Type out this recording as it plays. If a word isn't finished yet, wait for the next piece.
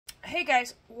Hey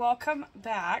guys, welcome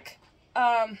back.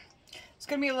 It's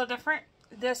gonna be a little different.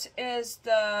 This is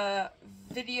the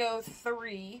video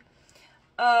 3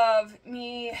 of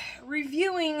me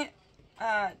reviewing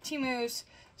Temu's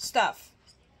stuff.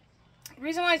 The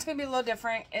reason why it's gonna be a little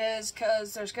different is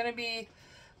because there's gonna be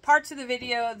parts of the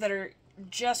video that are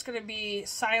just gonna be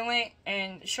silent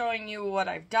and showing you what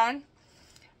I've done,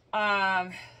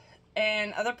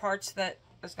 and other parts that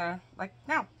is gonna, like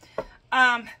now,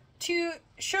 to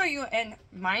show you. And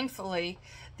mindfully,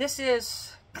 this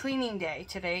is cleaning day.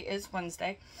 Today is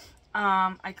Wednesday.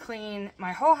 I clean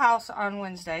my whole house on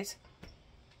Wednesdays.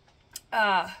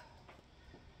 I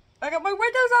got my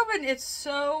windows open. It's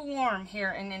so warm here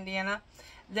in Indiana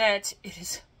that it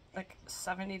is like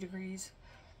 70 degrees.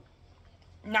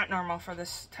 Not normal for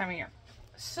this time of year.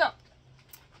 So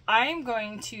I'm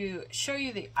going to show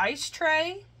you the ice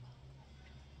tray.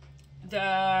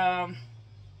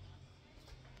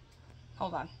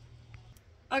 Hold on.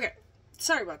 Okay,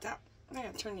 sorry about that. I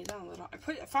gotta turn you down a little. I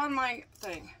found my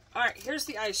thing. Alright, here's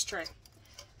the ice tray.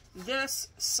 This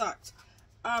sucked.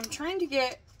 I'm trying to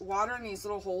get water in these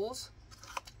little holes,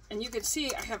 and you can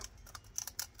see I have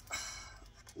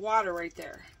water right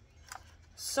there.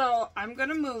 So I'm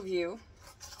gonna move you.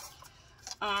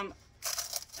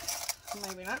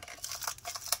 Maybe not.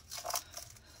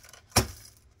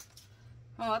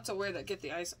 Well, that's a way to get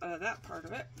the ice out of that part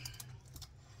of it.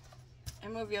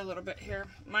 And move you a little bit here.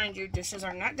 Mind you, dishes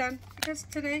are not done because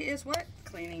today is what?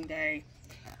 Cleaning day.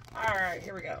 Alright,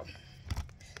 here we go.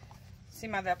 See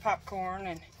my that popcorn,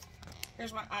 and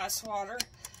here's my ice water.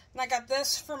 And I got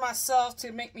this for myself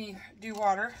to make me do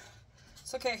water.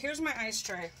 So okay, here's my ice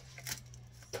tray.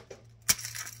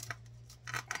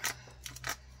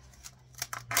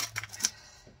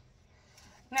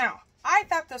 Now, I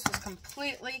thought this was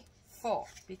completely full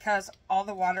because all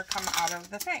the water comes out of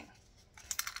the thing.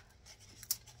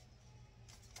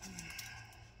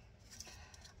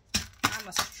 I'm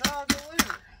a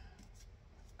struggler.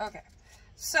 Okay,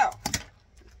 so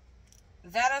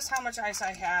that is how much ice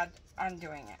I had on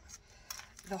doing it.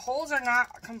 The holes are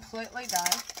not completely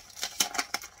done.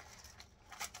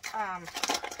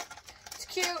 It's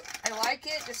cute. I like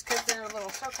it just because they're little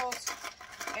circles,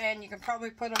 and you can probably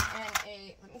put them in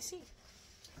a, let me see,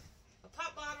 a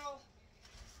pop bottle,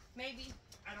 maybe.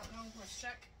 I don't know. Let's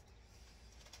check.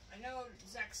 I know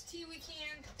Zach's tea we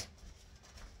can.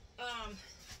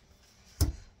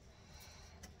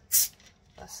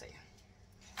 Let's see.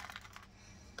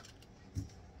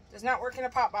 Does not work in a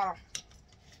pop bottle.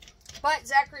 But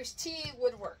Zachary's tea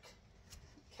would work.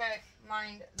 Okay,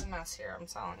 mind the mess here, I'm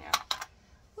telling you.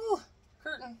 Ooh,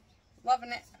 curtain. Loving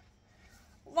it.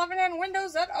 Loving it,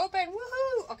 windows that open.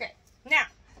 Woohoo! Okay, now,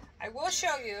 I will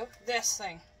show you this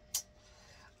thing.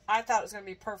 I thought it was going to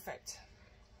be perfect.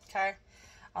 Okay?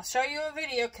 I'll show you a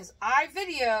video because I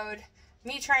videoed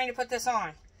me trying to put this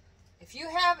on. If you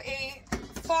have a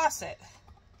faucet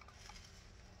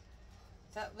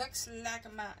that looks like a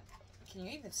mat. Can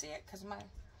you even see it? Because my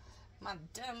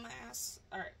dumb ass.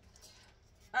 Alright.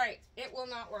 Alright, it will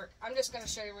not work. I'm just going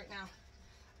to show you right now.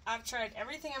 I've tried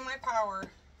everything in my power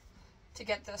to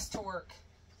get this to work.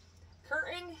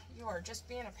 Curtain, you are just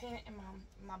being a pain in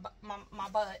my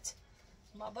butt.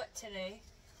 My butt today.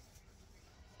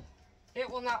 It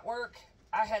will not work.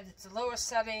 I had the lowest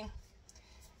setting.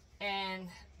 And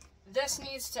this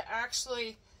needs to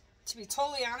actually, to be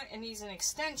totally on it needs an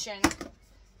extension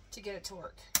to get it to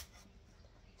work.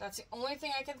 That's the only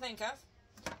thing I can think of.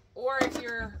 Or if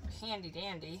you're handy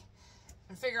dandy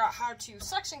and figure out how to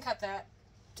suction cut that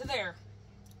to there,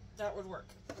 that would work.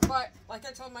 But like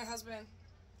I told my husband,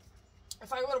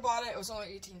 if I would have bought it, it was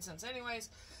only 18 cents anyways.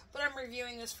 But I'm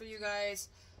reviewing this for you guys,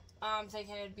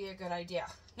 thinking it'd be a good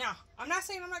idea. Now, I'm not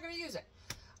saying I'm not going to use it.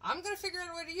 I'm going to figure out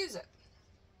a way to use it.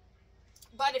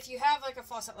 But if you have like a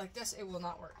faucet like this, it will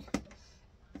not work.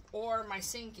 Or my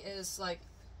sink is like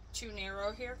too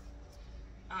narrow here.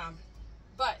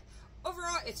 But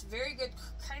overall, it's very good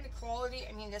kind of quality.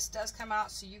 I mean, this does come out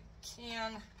so you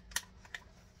can,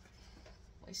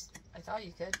 at least I thought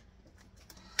you could,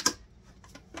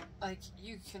 like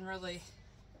you can really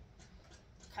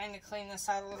kind of clean this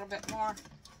out a little bit more.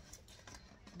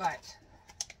 But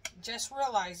just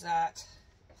realize that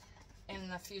in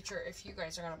the future if you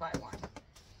guys are going to buy one.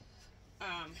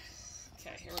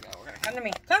 Okay, here we go. We're going to come to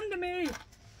me. Come to me.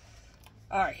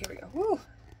 Alright, here we go. Woo.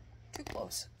 Too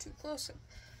close. Too close.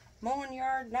 Mowing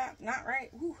yard, not right.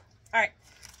 Woo. Alright,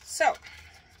 so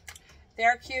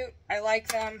they're cute. I like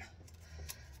them.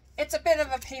 It's a bit of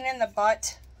a pain in the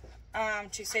butt,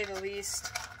 to say the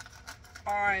least,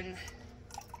 on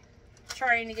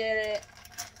trying to get it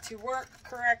to work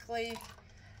correctly.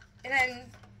 And then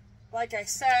like I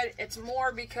said, it's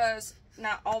more because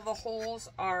not all the holes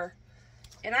are,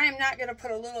 and I am not going to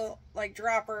put a little like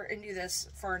dropper and do this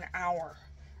for an hour.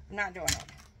 I'm not doing it.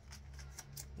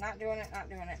 Not doing it, not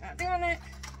doing it, not doing it.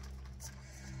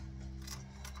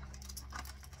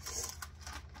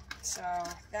 So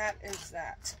that is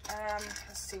that.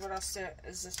 Let's see, what else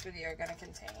is this video going to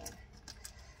contain?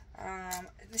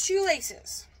 The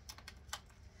shoelaces.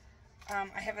 I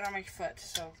have it on my foot,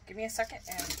 so give me a second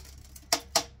and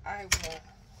I will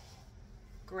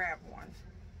grab one.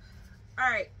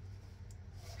 Alright.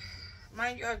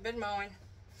 Mind you, I've been mowing.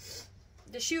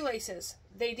 The shoelaces,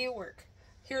 they do work.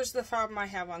 Here's the problem I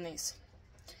have on these.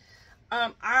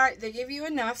 They give you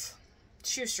enough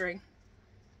shoestring.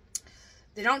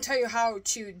 They don't tell you how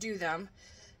to do them.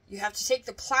 You have to take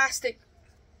the plastic,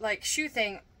 like, shoe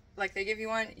thing, like they give you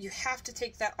one. You have to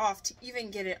take that off to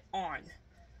even get it on.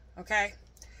 Okay?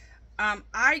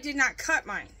 I did not cut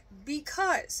mine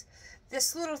because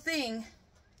this little thing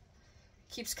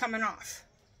keeps coming off.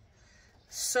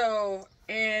 So,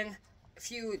 and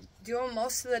if you do them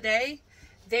most of the day,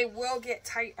 they will get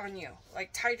tight on you. Like,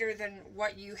 tighter than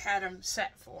what you had them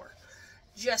set for.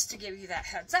 Just to give you that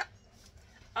heads up.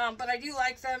 But I do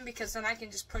like them because then I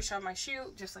can just push on my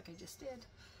shoe, just like I just did.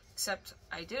 Except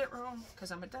I did it wrong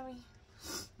because I'm a dummy.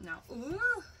 No.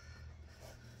 Ooh.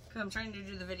 Because I'm trying to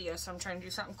do the video, so I'm trying to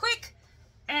do something quick.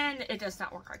 And it does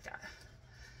not work like that.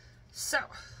 So,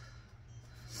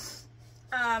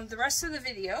 the rest of the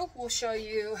video will show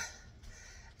you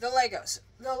the Legos.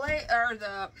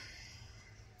 The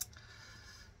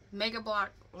Mega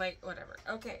Block, like, whatever.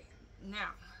 Okay,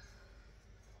 now.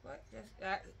 What?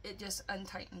 It just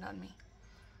untightened on me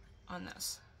on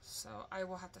this. So, I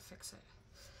will have to fix it.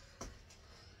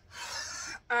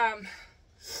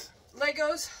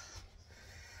 Legos.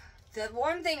 The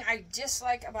one thing I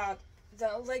dislike about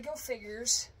the Lego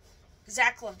figures,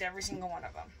 Zach loved every single one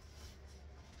of them.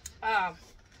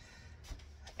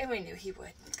 And we knew he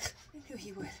would. We knew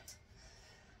he would.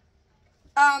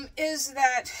 Is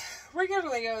that regular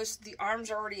Legos, the arms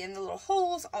are already in the little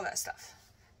holes, all that stuff.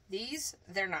 These,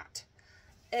 they're not.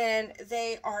 And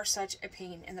they are such a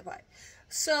pain in the butt.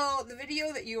 So, the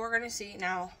video that you are going to see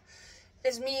now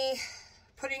is me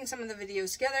putting some of the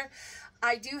videos together.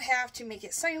 I do have to make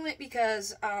it silent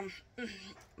because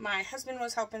my husband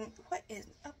was helping. What is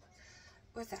up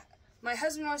with that? My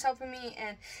husband was helping me,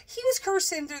 and he was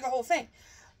cursing through the whole thing.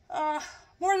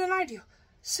 More than I do.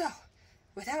 So,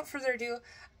 without further ado,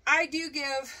 I do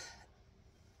give,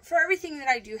 for everything that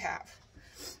I do have,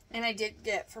 and I did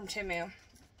get from Temu,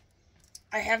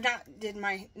 I have not did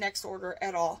my next order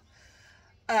at all.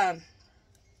 I'm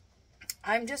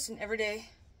just an everyday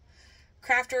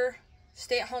crafter,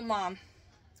 stay-at-home mom.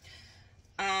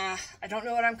 I don't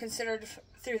know what I'm considered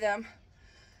through them,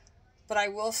 but I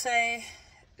will say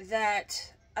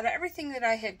that out of everything that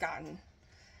I had gotten,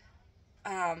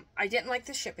 I didn't like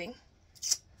the shipping.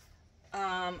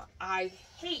 I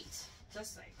hate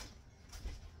this thing,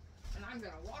 and I'm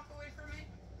going to walk away from it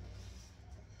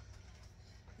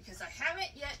because I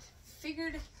haven't yet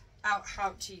figured out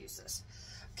how to use this.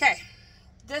 Okay,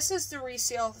 this is the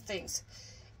reseal things.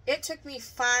 It took me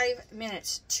 5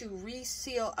 minutes to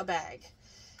reseal a bag.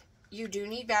 You do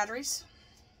need batteries.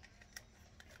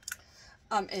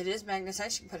 It is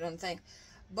magnetized. You can put it on the thing.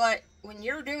 But when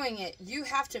you're doing it, you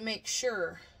have to make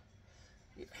sure.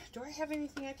 Do I have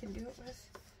anything I can do it with?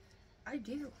 I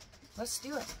do. Let's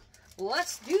do it.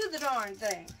 Let's do the darn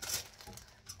thing.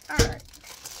 Alright.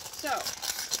 So,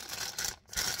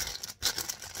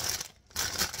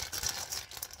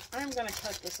 I'm going to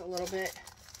cut this a little bit.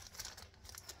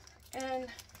 And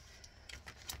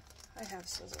I have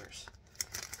scissors.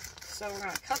 So we're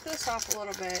going to cut this off a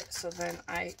little bit so then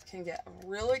I can get a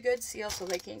really good seal so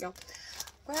they can't go,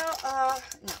 well,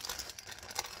 no.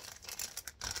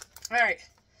 Alright.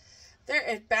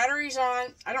 There, battery's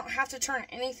on. I don't have to turn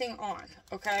anything on,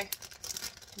 okay?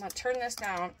 I'm going to turn this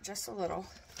down just a little.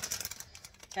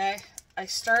 Okay? I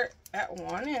start at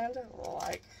one end,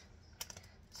 like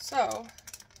so.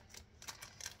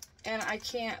 And I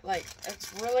can't, like,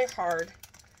 it's really hard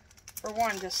for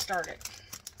one to start it.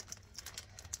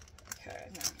 Okay,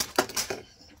 now.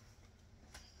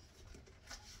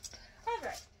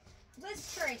 Alright,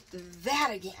 let's try that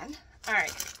again.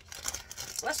 Alright,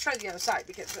 let's try the other side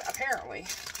because apparently,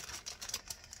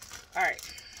 alright,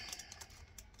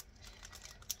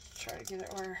 try to get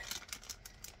it where,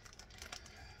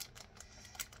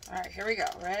 alright, here we go,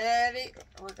 ready,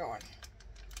 we're going.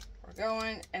 We're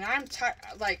going, and I'm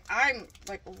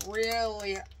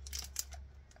really,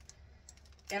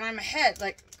 and I'm ahead,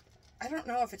 like, I don't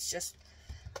know if it's just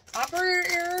operator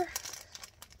error.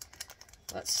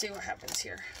 Let's see what happens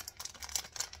here.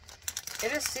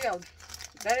 it is sealed.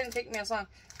 That didn't take me as long.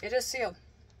 It is sealed.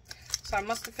 So I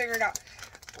must have figured it out.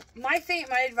 My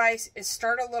advice is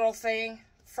start a little thing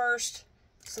first,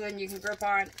 so then you can grip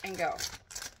on and go.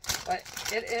 But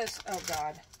it is, oh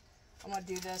God. I'm going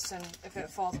to do this, and if it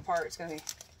falls apart, it's going to be,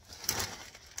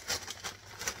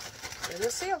 it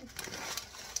is sealed.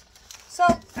 So,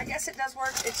 I guess it does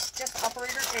work. It's just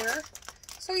operator error.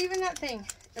 So, even that thing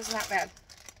is not bad.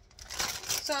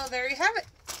 So, there you have it.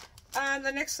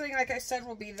 The next thing, like I said,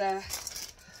 will be the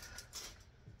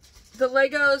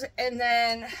Legos, and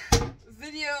then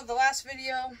the last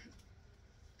video,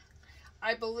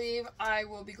 I believe I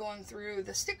will be going through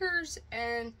the stickers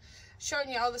and showing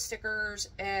you all the stickers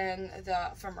and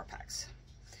the firmware packs.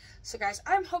 So guys,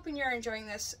 I'm hoping you're enjoying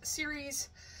this series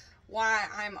while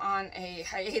I'm on a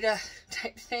hiatus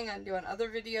type thing on doing other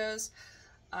videos.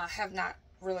 Have not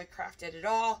really crafted at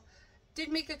all.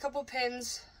 Did make a couple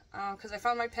pins because I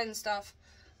found my pen stuff.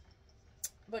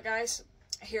 But guys,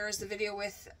 here is the video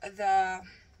with the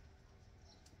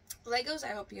Legos.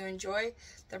 I hope you enjoy.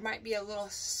 There might be a little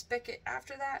spigot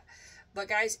after that. But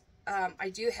guys, I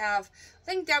do have,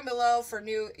 link down below for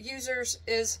new users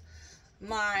is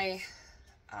my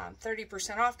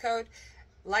 30% off code.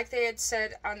 Like they had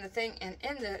said on the thing and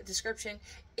in the description,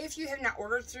 if you have not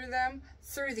ordered through them,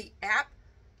 through the app,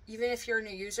 even if you're a new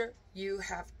user, you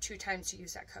have 2 times to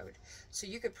use that code. So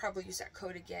you could probably use that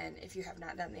code again if you have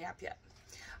not done the app yet.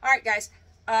 Alright guys,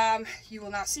 you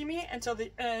will not see me until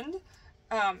the end.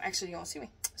 Actually, you won't see me.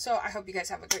 So I hope you guys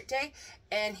have a great day,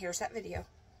 and here's that video.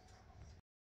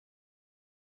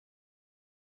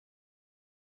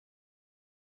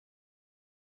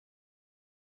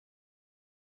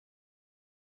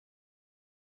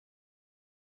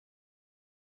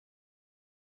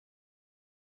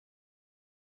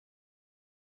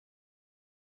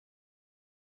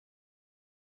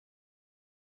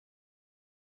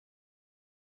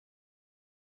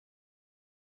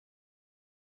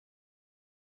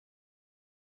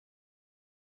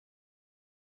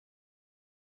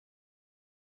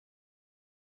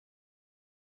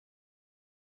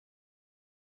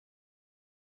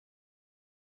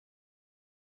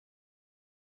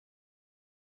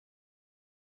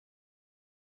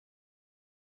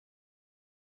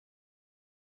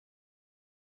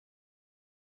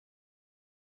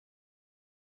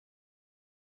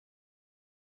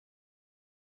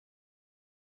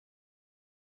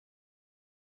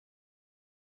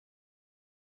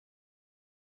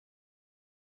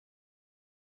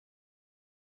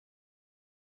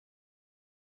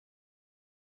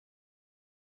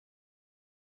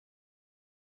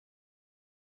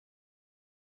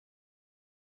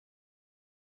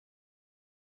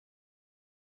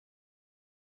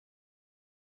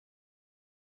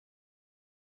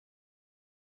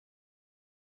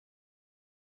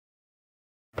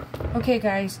 Okay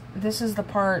guys, this is the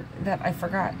part that I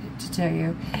forgot to tell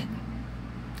you.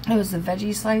 It was the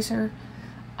veggie slicer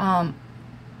and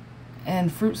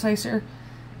fruit slicer.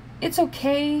 It's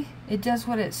okay. It does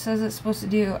what it says it's supposed to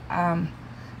do.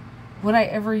 Would I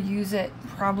ever use it?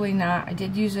 Probably not. I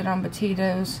did use it on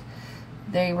potatoes.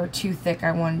 They were too thick.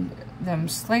 I wanted them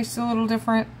sliced a little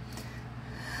different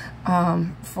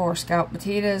for scalloped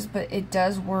potatoes, but it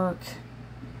does work.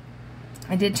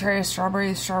 I did try a strawberry.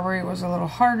 The strawberry was a little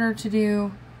harder to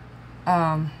do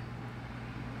because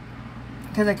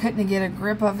I couldn't get a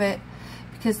grip of it,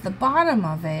 because the bottom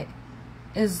of it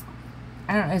is,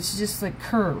 I don't know, it's just like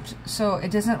curved, so it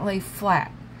doesn't lay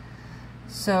flat.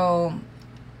 So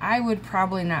I would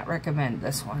probably not recommend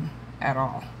this one at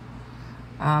all,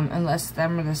 unless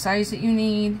them are the size that you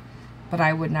need, but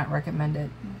I would not recommend it.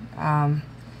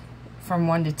 From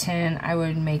 1 to 10, I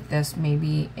would make this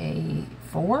maybe a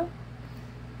 4.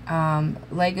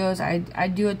 Legos,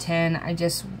 I'd do a 10.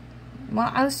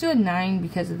 Let's do a 9,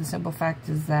 because of the simple fact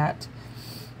is that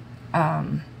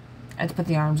I had to put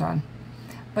the arms on.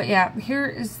 But yeah, here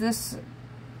is this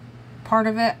part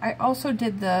of it. I also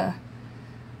did the,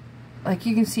 like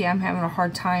you can see, I'm having a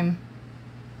hard time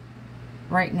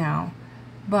right now,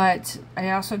 but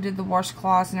I also did the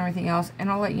washcloths and everything else, and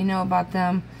I'll let you know about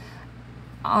them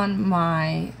on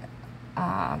my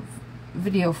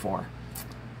video 4.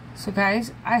 So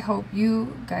guys, I hope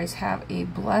you guys have a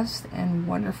blessed and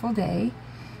wonderful day,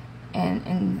 and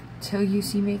until you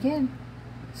see me again,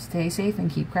 stay safe and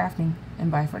keep crafting,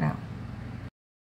 and bye for now.